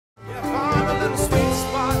little sweet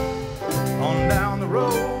spot on down the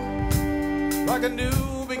road, like a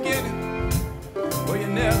new beginning where you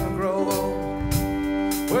never grow old,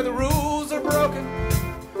 where the rules are broken.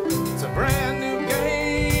 It's a brand new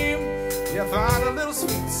game. You find a little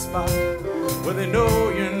sweet spot where they know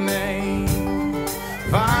your name.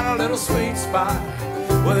 Find a little sweet spot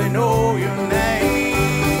where they know your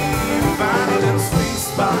name. Find a little sweet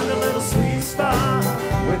spot, Find a little sweet spot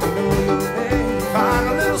where they know your name. Find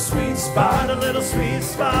a little sweet spot, Find a little sweet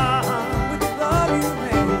spot with the love you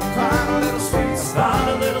made. Find a little sweet spot, Find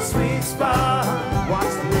a little sweet spot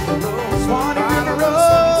watch the little rose water in the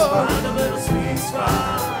road. Find a little sweet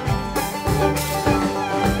spot.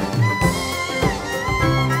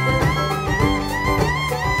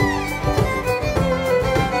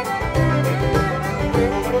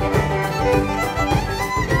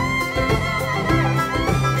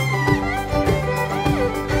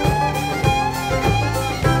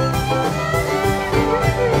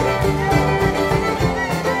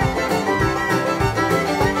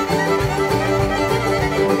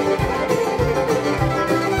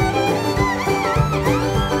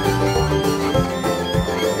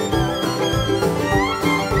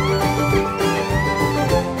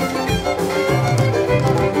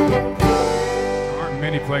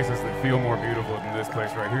 Many places that feel more beautiful than this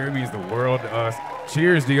place right here. It means the world to us.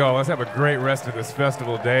 Cheers to y'all. Let's have a great rest of this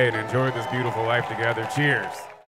festival day and enjoy this beautiful life together. Cheers.